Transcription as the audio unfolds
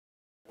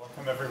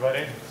Welcome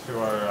everybody to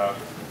our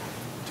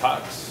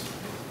talks.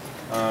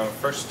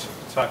 First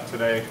talk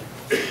today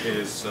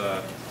is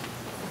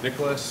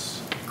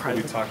Nicholas. We'll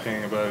be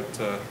talking about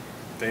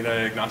data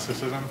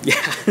agnosticism.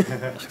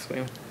 Yeah.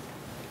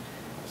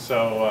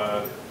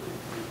 So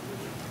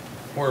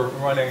we're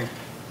running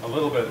a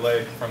little bit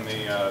late from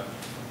the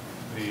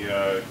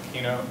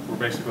keynote. We're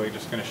basically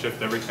just going to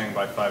shift everything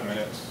by 5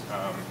 minutes.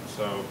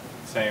 So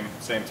same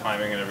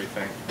timing and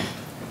everything.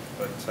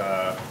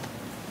 But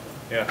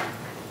yeah,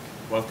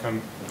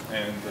 welcome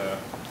and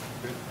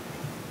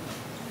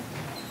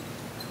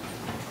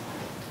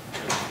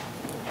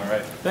all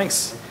right.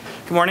 Thanks.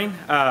 Good morning.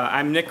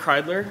 I'm Nick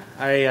Kridler.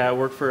 I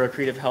work for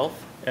Accretive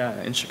Health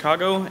in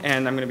Chicago,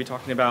 and I'm going to be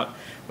talking about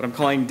what I'm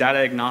calling data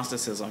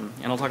agnosticism.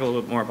 And I'll talk a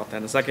little bit more about that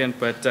in a second,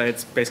 but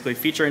it's basically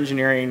feature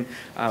engineering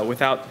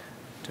without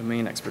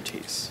domain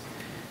expertise.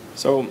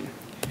 So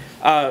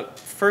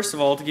first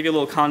of all, to give you a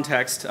little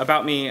context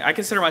about me, I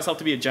consider myself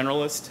to be a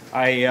generalist.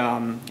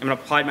 I'm an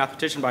applied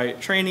mathematician by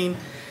training.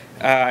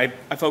 I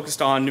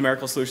focused on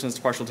numerical solutions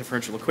to partial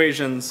differential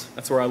equations.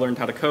 That's where I learned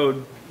how to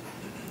code.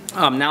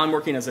 Now I'm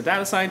working as a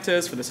data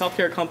scientist for this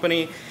healthcare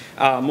company.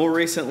 More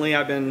recently,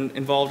 I've been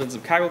involved in some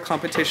Kaggle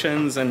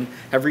competitions and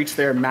have reached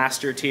their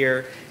master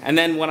tier. And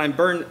then when I'm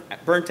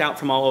burnt out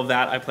from all of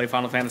that, I play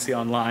Final Fantasy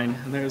Online.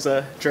 And there's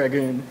a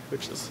dragoon,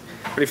 which is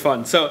pretty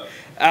fun. So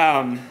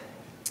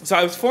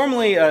I was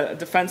formerly a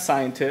defense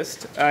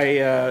scientist.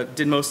 I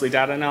did mostly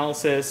data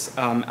analysis,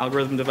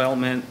 algorithm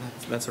development,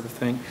 that sort of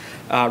thing.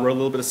 Wrote a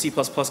little bit of C++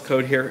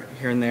 code here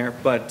and there.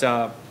 But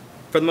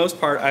for the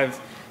most part, I've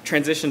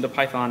transitioned to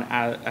Python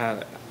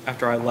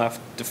after I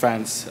left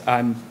defense.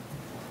 I'm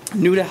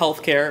new to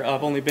healthcare.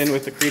 I've only been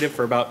with Accretive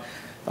for about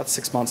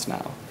 6 months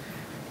now.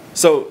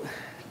 So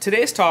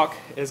today's talk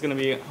is going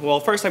to be, well,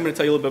 first I'm going to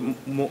tell you a little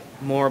bit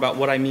more about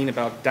what I mean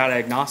about data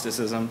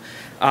agnosticism.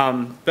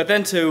 But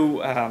then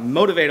to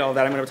motivate all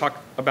that, I'm going to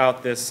talk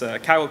about this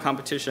Kaggle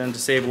competition to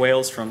save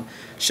whales from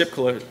ship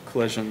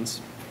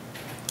collisions.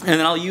 And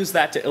then I'll use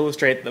that to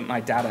illustrate my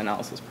data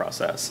analysis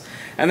process.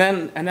 And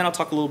then I'll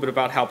talk a little bit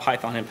about how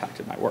Python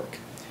impacted my work.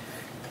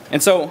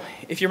 And so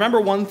if you remember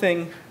one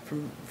thing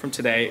from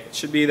today, it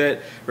should be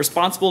that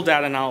responsible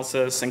data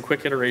analysis and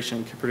quick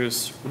iteration can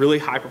produce really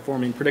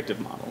high-performing predictive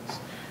models.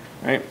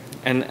 Right?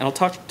 And I'll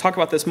talk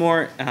about this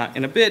more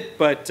in a bit,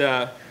 but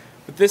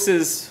this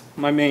is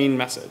my main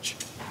message.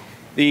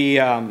 The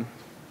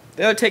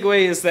other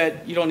takeaway is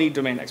that you don't need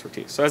domain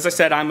expertise. So as I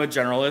said, I'm a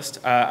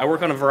generalist. I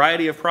work on a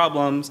variety of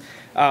problems,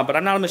 but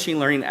I'm not a machine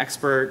learning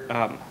expert.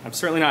 I'm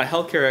certainly not a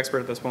healthcare expert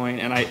at this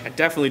point, and I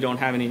definitely don't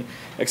have any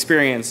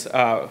experience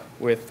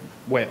with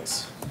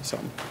whales. So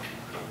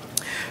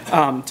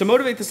to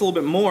motivate this a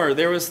little bit more,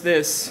 there was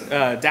this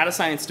data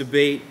science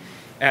debate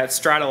at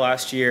Strata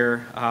last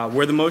year,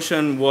 where the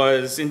motion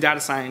was, in data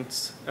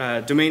science,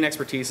 domain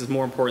expertise is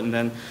more important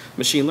than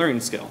machine learning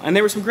skill. And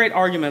there were some great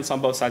arguments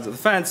on both sides of the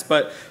fence,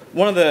 but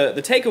one of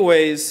the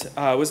takeaways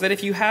was that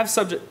if you have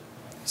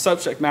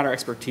subject matter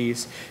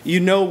expertise, you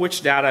know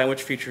which data and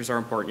which features are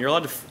important. You're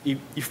allowed to,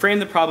 you frame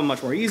the problem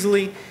much more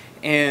easily,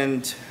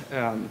 and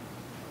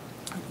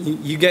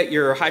you get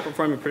your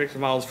high-performing predictive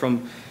models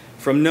from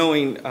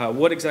knowing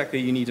what exactly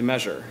you need to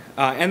measure.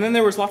 And then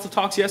there was lots of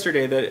talks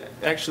yesterday that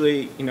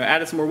actually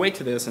added some more weight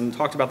to this and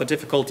talked about the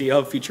difficulty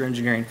of feature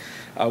engineering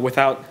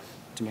without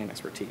domain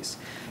expertise.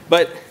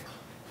 But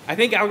I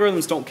think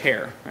algorithms don't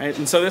care, right?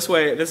 And so this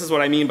is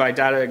what I mean by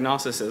data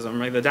agnosticism,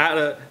 right?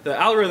 The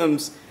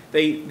algorithms,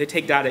 they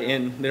take data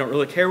in. They don't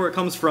really care where it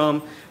comes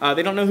from.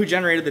 They don't know who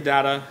generated the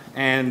data,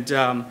 and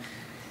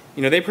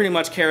they pretty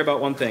much care about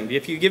one thing.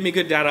 If you give me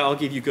good data, I'll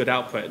give you good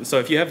output. And so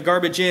if you have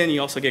garbage in,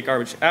 you also get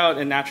garbage out,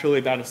 and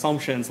naturally bad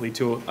assumptions lead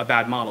to a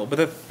bad model. But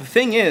the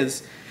thing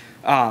is,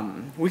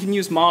 we can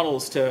use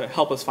models to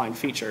help us find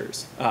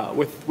features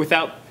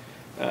without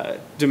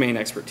domain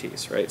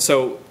expertise, right?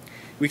 So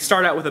we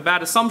start out with a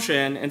bad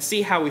assumption and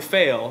see how we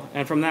fail,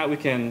 and from that we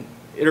can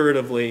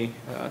iteratively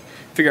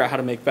figure out how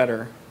to make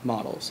better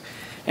models.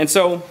 And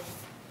so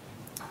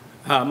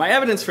my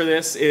evidence for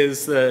this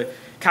is the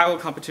Kaggle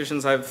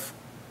competitions I've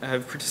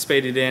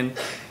participated in,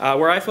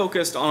 where I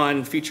focused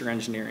on feature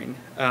engineering.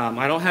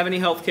 I don't have any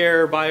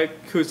healthcare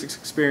bioacoustics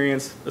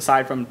experience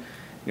aside from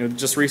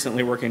just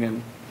recently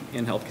working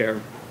in healthcare.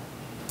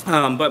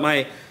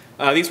 But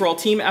these were all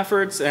team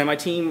efforts, and my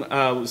team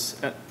was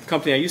at the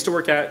company I used to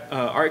work at,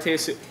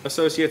 RT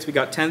Associates. We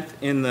got 10th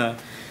in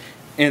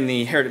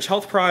the Heritage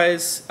Health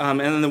Prize, and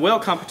then the whale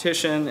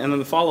competition, and then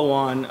the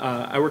follow-on.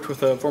 I worked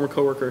with a former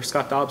coworker,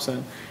 Scott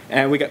Dobson,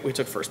 and we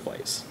took first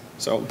place.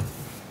 So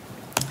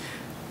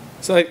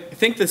I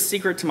think the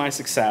secret to my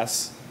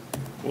success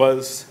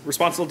was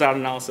responsible data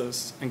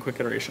analysis and quick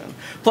iteration,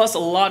 plus a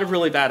lot of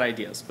really bad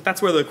ideas. But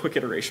that's where the quick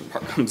iteration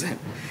part comes in.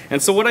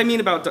 And so what I mean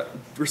about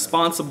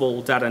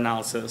responsible data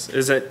analysis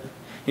is that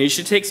you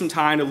should take some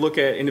time to look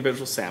at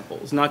individual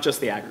samples, not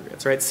just the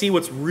aggregates, right? See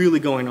what's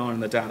really going on in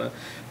the data.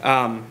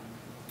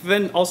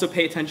 Then also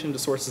pay attention to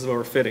sources of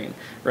overfitting,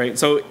 right?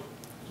 So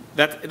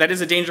that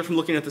is a danger from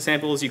looking at the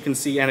samples. You can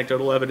see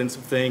anecdotal evidence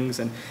of things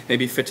and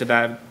maybe fit to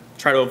that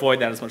try to avoid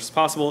that as much as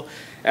possible.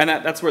 And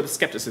that's where the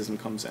skepticism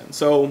comes in.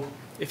 So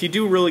if you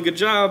do a really good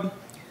job,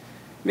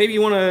 maybe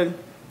you want to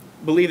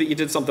believe that you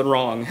did something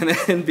wrong and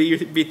then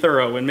be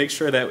thorough and make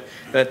sure that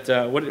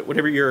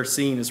whatever you're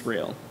seeing is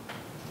real.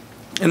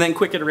 And then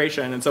quick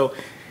iteration. And so,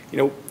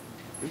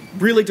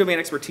 really domain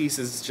expertise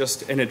is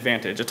just an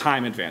advantage, a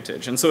time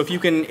advantage. And so if you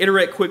can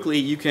iterate quickly,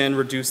 you can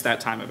reduce that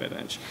time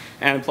advantage.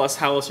 And plus,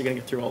 how else are you going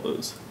to get through all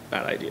those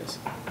bad ideas?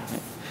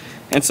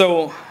 And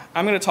so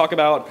I'm going to talk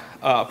about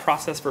a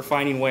process for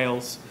finding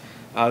whales.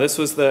 This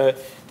was the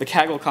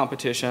Kaggle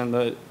competition,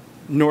 the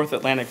North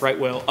Atlantic right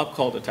whale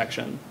upcall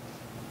detection.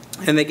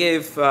 And they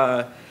gave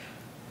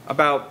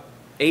about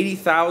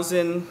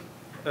 80,000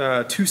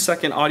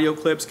 2-second audio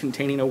clips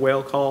containing a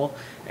whale call.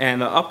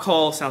 And the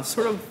upcall sounds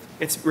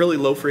it's really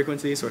low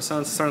frequency, so it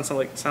sounds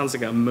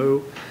like a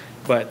moo.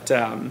 But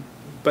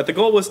the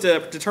goal was to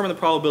determine the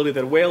probability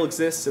that a whale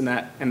exists in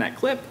that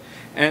clip.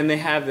 And they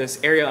have this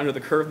area under the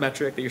curve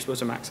metric that you're supposed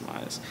to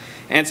maximize.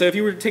 And so if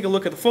you were to take a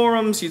look at the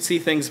forums, you'd see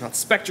things about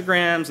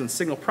spectrograms and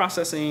signal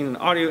processing and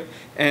audio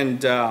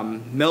and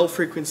MEL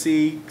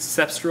frequency,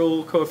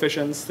 cepstral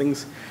coefficients,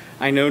 things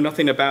I know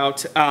nothing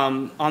about.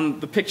 On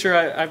the picture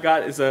I've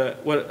got is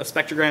what a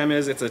spectrogram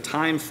is. It's a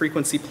time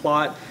frequency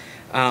plot.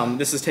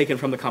 This is taken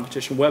from the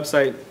competition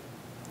website.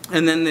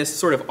 And then this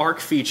sort of arc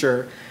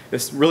feature,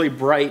 this really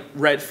bright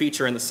red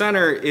feature in the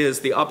center is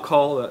the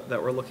upcall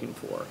that we're looking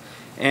for.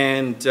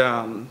 And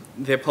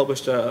they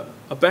published a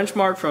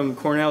benchmark from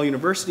Cornell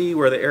University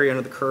where the area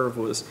under the curve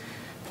was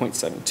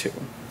 0.72.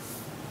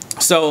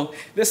 So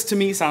this to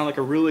me sounded like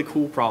a really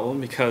cool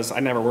problem because I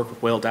never worked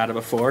with whale data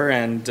before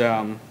and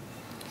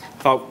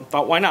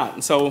thought why not?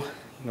 And so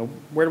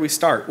where do we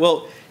start?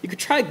 Well, you could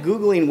try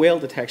Googling whale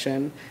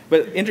detection,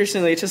 but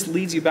interestingly, it just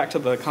leads you back to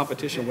the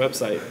competition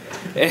website.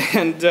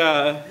 And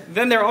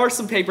then there are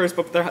some papers,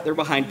 but they're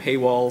behind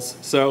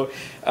paywalls, so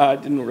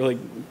that didn't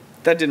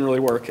really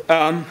work.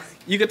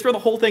 You could throw the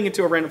whole thing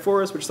into a random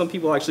forest, which some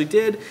people actually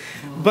did,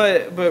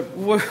 but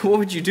what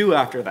would you do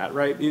after that,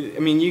 right? I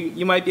mean,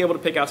 you might be able to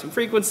pick out some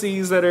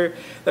frequencies that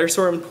are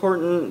sort of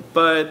important,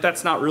 but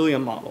that's not really a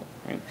model,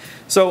 right?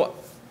 So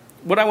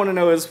what I want to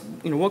know is,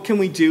 what can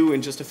we do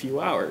in just a few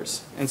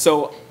hours? And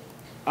so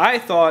I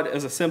thought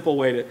as a simple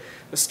way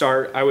to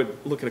start, I would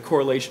look at a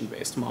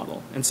correlation-based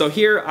model. And so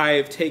here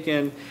I've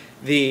taken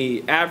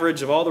the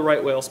average of all the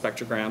right whale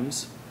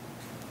spectrograms.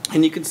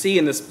 And you can see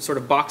in this sort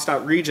of boxed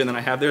out region that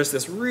I have, there's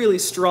this really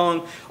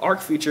strong arc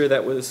feature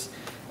that was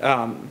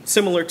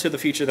similar to the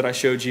feature that I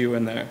showed you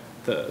in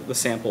the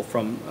sample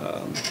from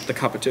the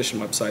competition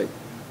website.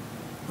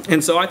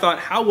 And so I thought,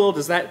 how well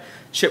does that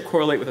chip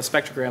correlate with the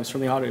spectrograms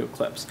from the audio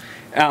clips?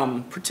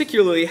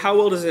 Particularly, how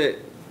well does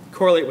it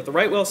correlate with the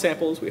right whale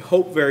samples? We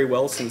hope very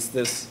well, since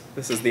this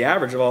is the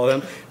average of all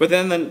of them. But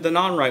then the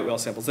non-right whale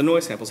samples, the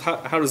noise samples,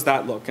 how does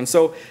that look? And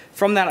so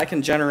from that I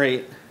can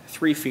generate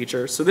 3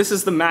 features. So this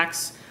is the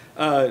max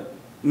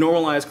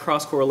normalized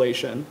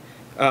cross-correlation.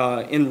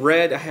 In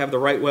red I have the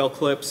right whale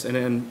clips, and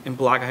in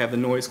black I have the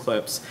noise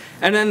clips.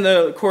 And then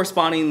the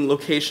corresponding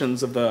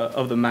locations of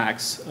the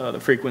max, the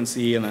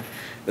frequency and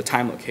the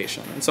time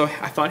location. And so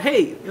I thought,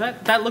 hey,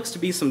 that looks to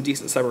be some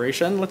decent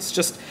separation. Let's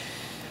just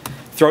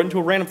throw it into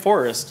a random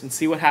forest and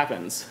see what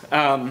happens.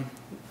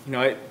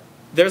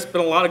 There's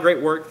been a lot of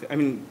great work. I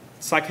mean,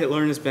 Sci-kit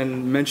Learn has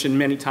been mentioned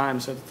many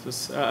times at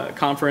this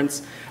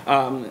conference.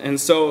 And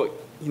so,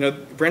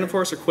 random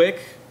forests are quick,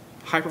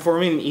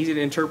 high-performing, and easy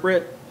to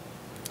interpret.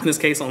 In this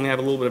case, I only have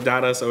a little bit of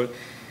data, so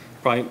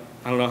probably,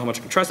 I don't know how much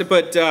I can trust it,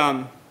 but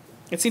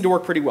it seemed to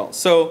work pretty well.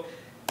 So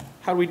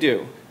how do we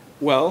do?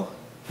 Well,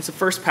 it's a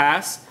first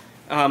pass.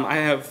 I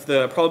have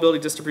the probability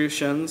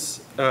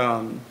distributions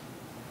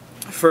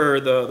for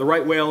the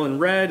right whale in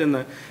red and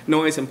the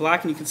noise in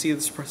black, and you can see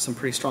there's some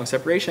pretty strong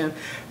separation.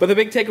 But the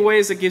big takeaway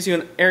is it gives you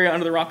an area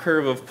under the rock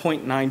curve of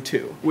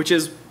 0.92, which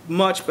is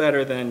much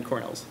better than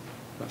Cornell's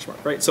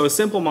benchmark, right? So a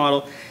simple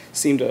model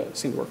seemed to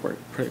work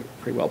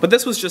pretty well. But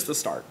this was just the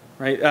start,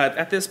 right?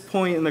 At this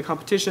point in the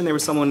competition, there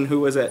was someone who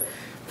was at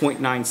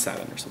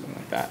 0.97 or something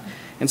like that.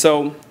 And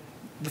so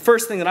the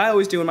first thing that I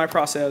always do in my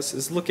process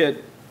is look at,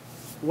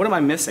 what am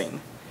I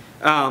missing?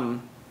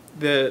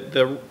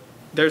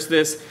 There's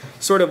this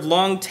sort of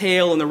long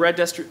tail in the red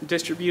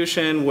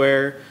distribution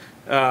where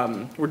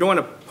we're doing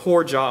a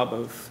poor job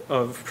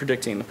of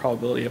predicting the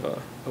probability of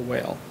a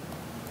whale.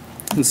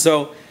 And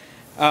so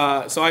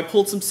I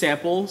pulled some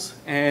samples,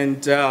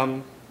 and I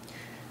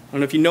don't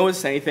know if you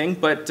noticed anything,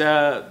 but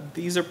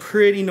these are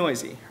pretty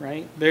noisy,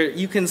 right?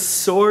 You can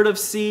sort of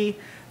see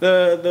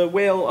the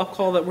whale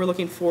upcall that we're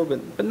looking for,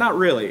 but not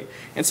really.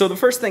 And so the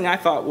first thing I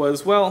thought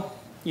was, well,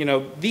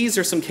 these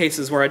are some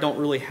cases where I don't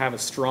really have a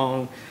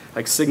strong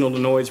signal to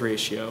noise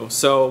ratio.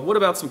 So what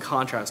about some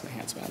contrast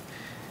enhancement?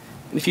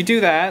 And if you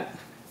do that,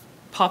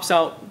 pops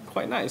out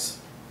quite nice.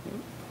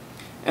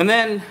 And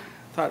then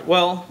I thought,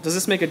 well, does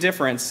this make a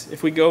difference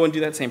if we go and do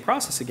that same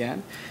process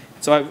again?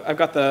 So I've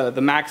got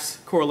the max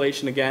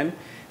correlation again,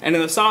 and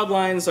then the solid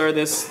lines are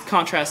this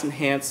contrast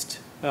enhanced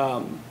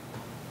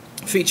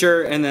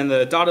feature, and then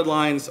the dotted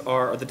lines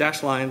the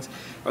dashed lines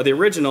are the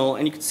original,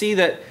 and you can see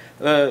that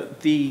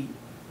the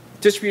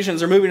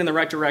distributions are moving in the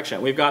right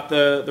direction. We've got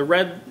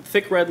the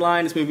thick red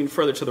line is moving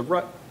further to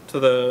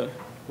the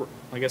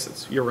I guess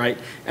it's your right,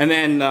 and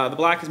then the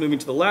black is moving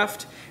to the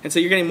left, and so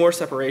you're getting more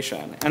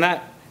separation, and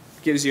that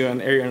gives you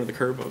an area under the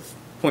curve of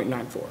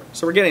 0.94.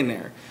 So we're getting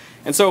there,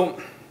 and so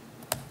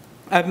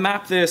I've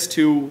mapped this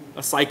to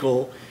a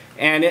cycle,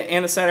 and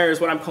in the center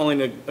is what I'm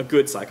calling a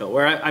good cycle,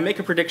 where I make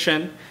a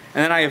prediction,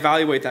 and then I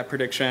evaluate that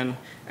prediction,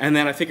 and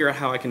then I figure out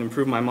how I can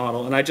improve my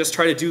model. And I just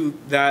try to do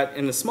that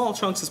in as small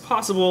chunks as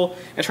possible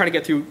and try to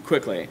get through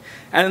quickly.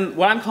 And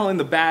what I'm calling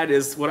the bad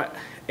is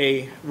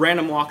a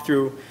random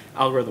walkthrough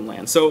algorithm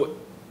land. So,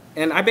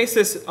 and I base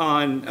this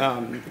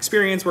on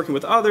experience working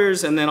with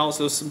others, and then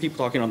also some people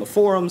talking on the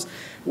forums,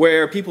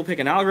 where people pick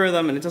an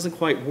algorithm and it doesn't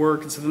quite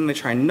work, and so then they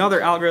try another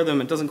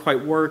algorithm, it doesn't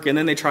quite work, and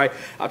then they try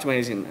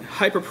optimizing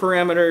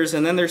hyperparameters,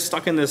 and then they're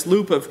stuck in this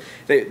loop of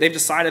they've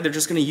decided they're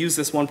just going to use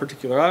this one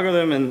particular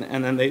algorithm,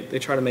 and then they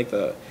try to make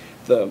the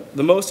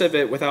most of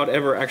it without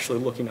ever actually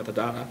looking at the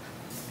data.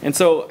 And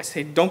so I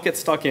say, don't get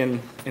stuck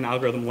in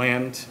algorithm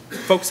land.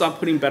 Focus on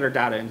putting better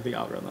data into the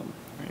algorithm.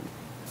 Right?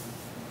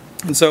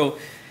 And so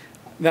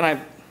then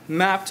I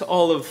mapped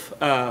all of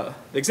the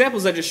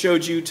examples I just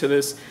showed you to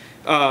this,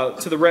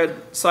 to the red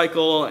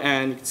cycle,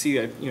 and you can see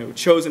that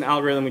chose an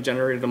algorithm, we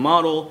generated a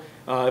model,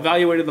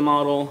 evaluated the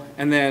model,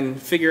 and then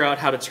figure out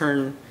how to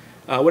turn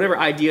whatever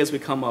ideas we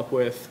come up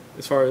with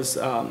as far as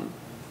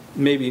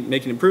maybe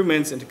making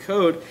improvements into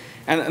code.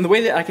 And the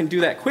way that I can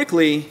do that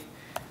quickly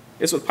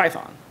is with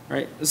Python,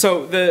 right?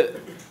 So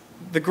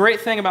the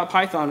great thing about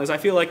Python is I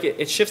feel like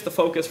it shifts the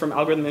focus from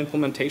algorithm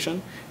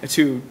implementation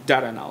to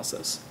data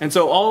analysis. And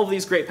so all of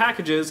these great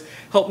packages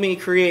help me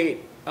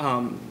create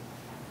a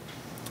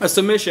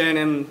submission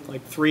in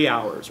like 3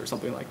 hours or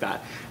something like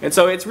that. And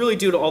so it's really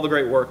due to all the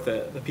great work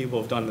that people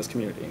have done in this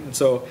community. And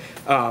so,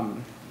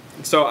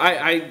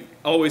 I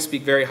always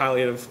speak very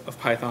highly of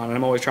Python, and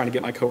I'm always trying to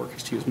get my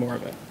coworkers to use more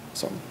of it.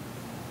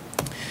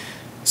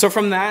 So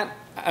from that,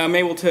 I'm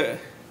able to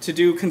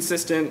do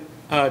consistent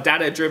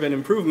data-driven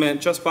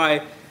improvement just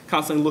by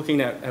constantly looking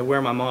at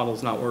where my model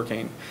is not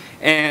working.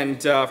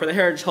 And for the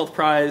Heritage Health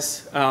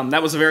Prize,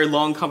 that was a very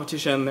long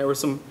competition. There were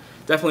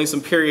definitely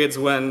some periods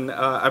when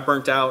I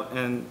burnt out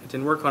and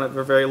didn't work on it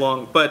for very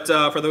long. But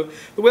for the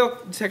Whale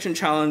Detection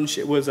Challenge,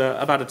 it was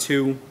about a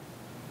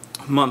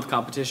 2-month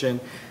competition.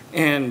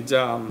 And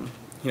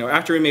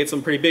after we made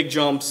some pretty big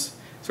jumps,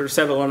 sort of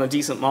settled on a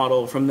decent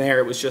model, from there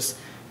it was just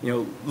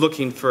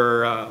looking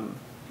for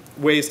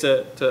ways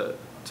to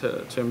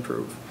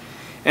improve.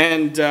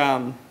 And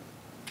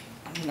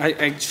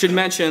I should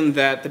mention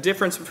that the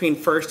difference between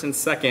first and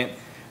second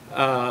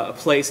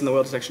place in the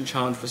Whale Detection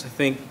Challenge was, I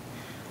think,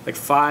 like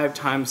 5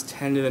 times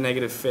 10 to the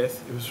negative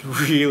 5th. It was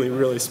really,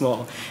 really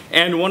small.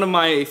 And one of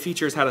my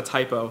features had a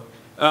typo,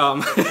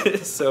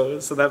 so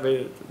that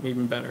made it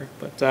even better.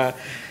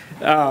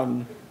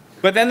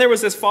 But then there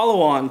was this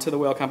follow-on to the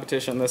whale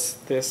competition, this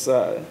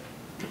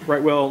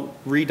right whale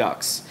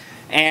Redux.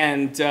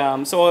 And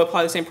so I'll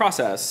apply the same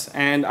process.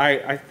 And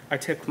I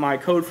took my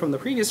code from the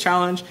previous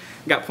challenge,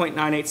 got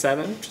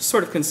 0.987, which is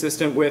sort of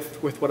consistent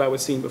with what I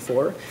was seeing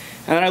before.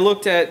 And then I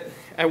looked at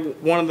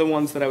one of the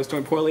ones that I was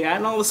doing poorly at,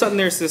 and all of a sudden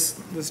there's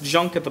this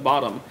junk at the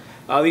bottom.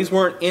 These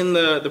weren't in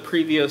the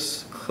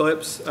previous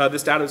clips.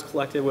 This data was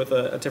collected with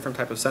a different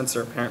type of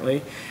sensor,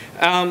 apparently.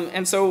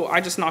 And so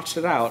I just notched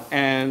it out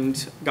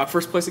and got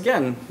first place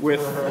again with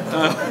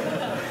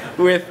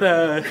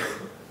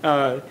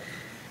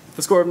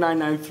the score of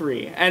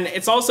 993. And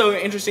it's also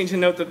interesting to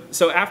note that,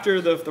 so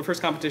after the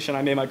first competition,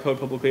 I made my code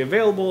publicly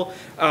available.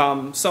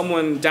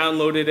 Someone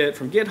downloaded it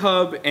from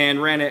GitHub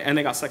and ran it, and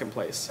they got second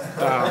place. So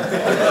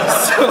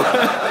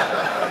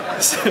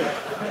it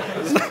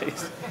was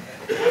nice.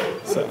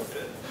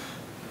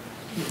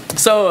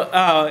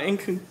 So in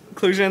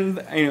conclusion,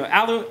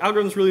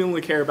 algorithms really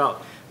only care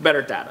about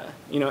better data.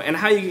 And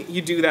how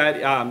you do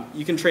that,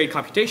 you can trade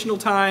computational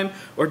time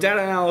or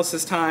data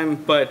analysis time,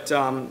 but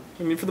for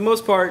the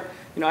most part,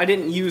 I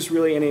didn't use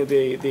really any of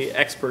the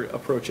expert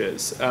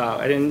approaches.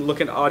 I didn't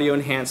look at audio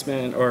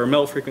enhancement or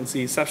mel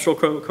frequency, cepstral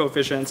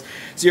coefficients,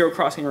 zero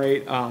crossing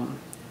rate.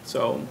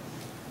 So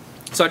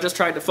I just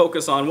tried to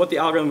focus on what the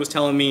algorithm was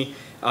telling me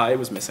it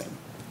was missing.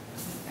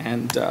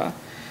 And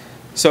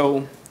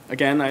so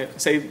again, I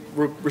say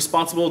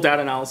responsible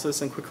data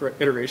analysis and quick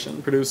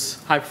iteration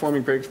produce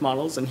high-performing predictive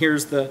models. And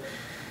here's the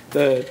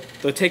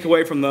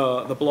takeaway from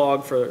the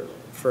blog for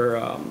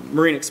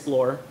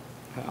Marinexplore.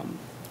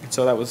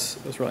 So that was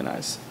really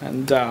nice.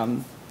 And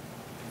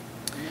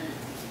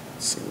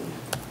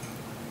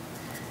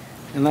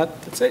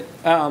that's it.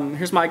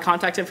 Here's my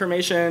contact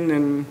information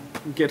and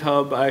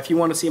GitHub. If you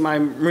want to see my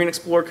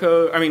Marinexplore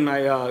code,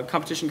 my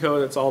competition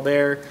code, it's all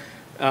there.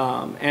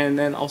 And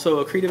then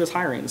also Accretive is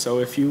hiring. So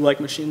if you like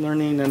machine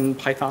learning and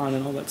Python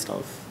and all that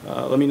stuff,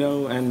 let me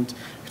know, and we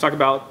can talk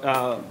about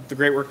the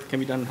great work that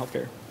can be done in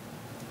healthcare.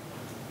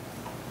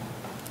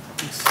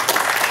 Thanks.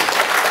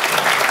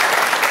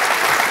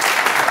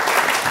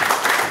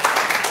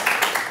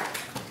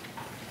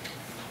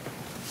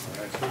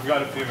 All right, so we've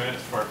got a few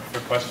minutes for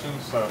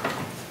questions. So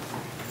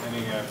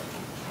any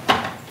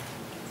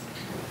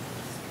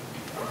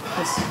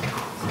Yes.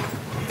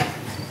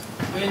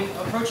 When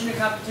approaching a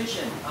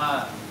competition,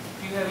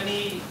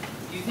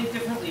 do you think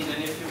differently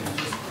than if it was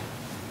just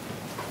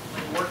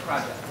like a work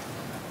project?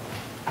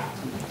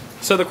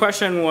 So the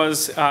question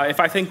was if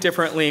I think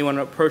differently when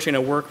approaching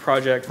a work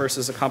project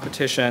versus a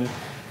competition.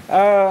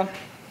 Not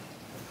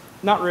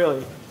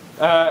really.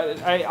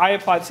 I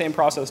apply the same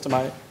process to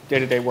my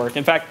day-to-day work.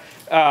 In fact,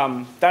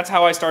 that's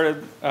how I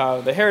started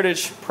the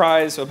Heritage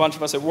Prize. A bunch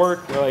of us at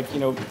work, we're like,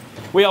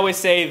 we always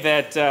say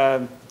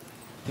that,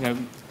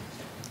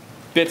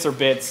 bits are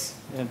bits,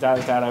 data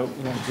is data.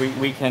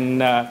 We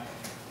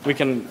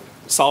can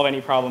solve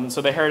any problem.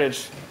 So the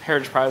Heritage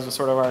Prize was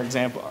sort of our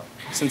example.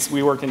 Since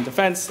we work in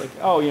defense, like,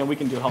 we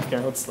can do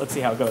healthcare. Let's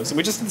see how it goes. And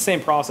we just did the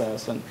same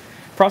process, and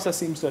the process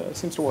seems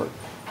to work.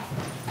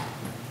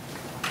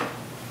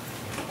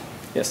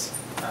 Yes.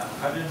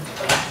 Haven't you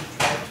tried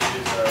to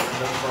use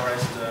random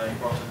forest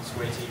importance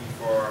weighting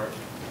for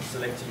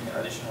selecting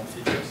additional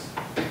features?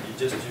 You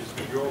just use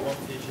your own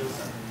features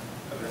and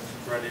haven't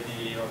tried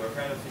any other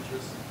kind of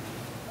features?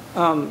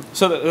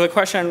 So the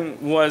question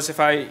was if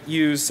I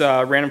use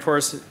random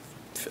forest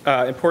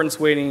importance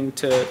weighting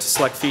to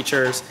select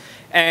features.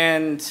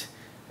 And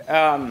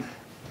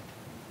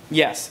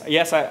yes,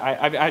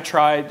 I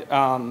tried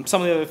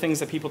some of the other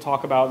things that people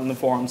talk about in the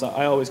forums.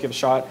 I always give a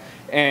shot,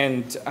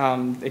 and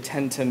they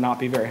tend to not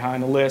be very high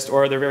on the list,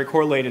 or they're very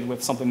correlated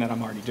with something that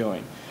I'm already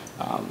doing.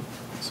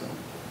 So.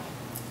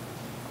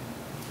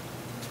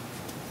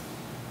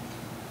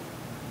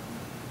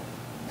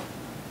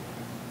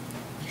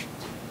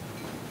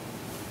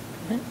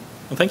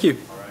 Well, thank you.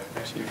 All right,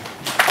 thank you.